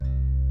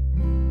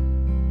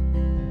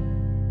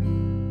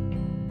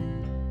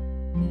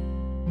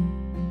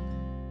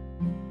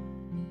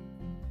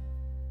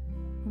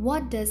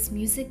what does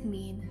music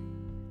mean?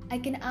 I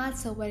can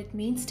answer what it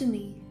means to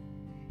me.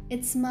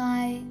 It's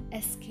my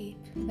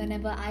escape.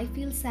 Whenever I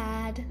feel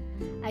sad,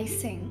 I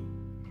sing.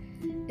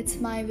 It's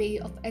my way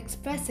of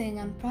expressing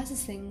and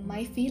processing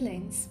my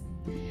feelings.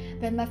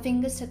 When my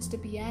fingers touch the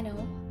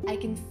piano, I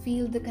can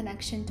feel the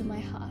connection to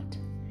my heart.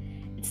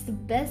 It's the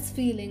best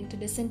feeling to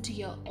listen to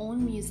your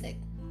own music.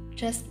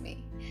 Trust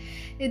me.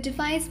 It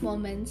defines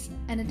moments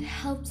and it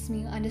helps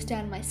me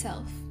understand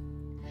myself.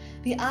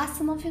 We asked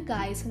some of you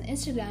guys on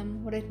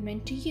Instagram what it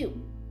meant to you,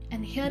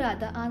 and here are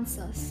the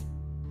answers.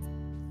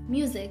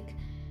 Music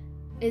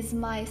is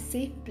my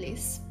safe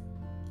place,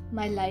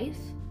 my life,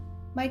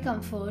 my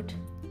comfort,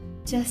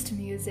 just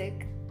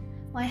music,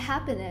 my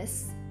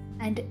happiness,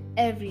 and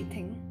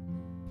everything.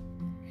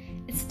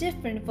 It's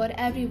different for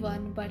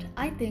everyone, but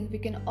I think we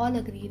can all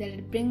agree that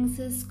it brings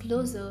us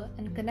closer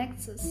and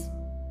connects us.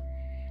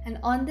 And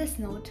on this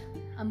note,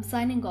 I'm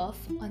signing off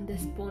on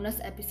this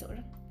bonus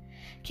episode.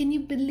 Can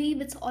you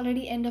believe it's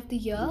already end of the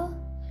year?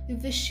 We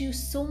wish you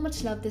so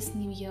much love this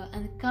new year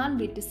and can't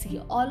wait to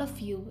see all of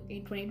you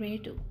in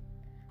 2022.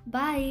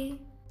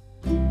 Bye!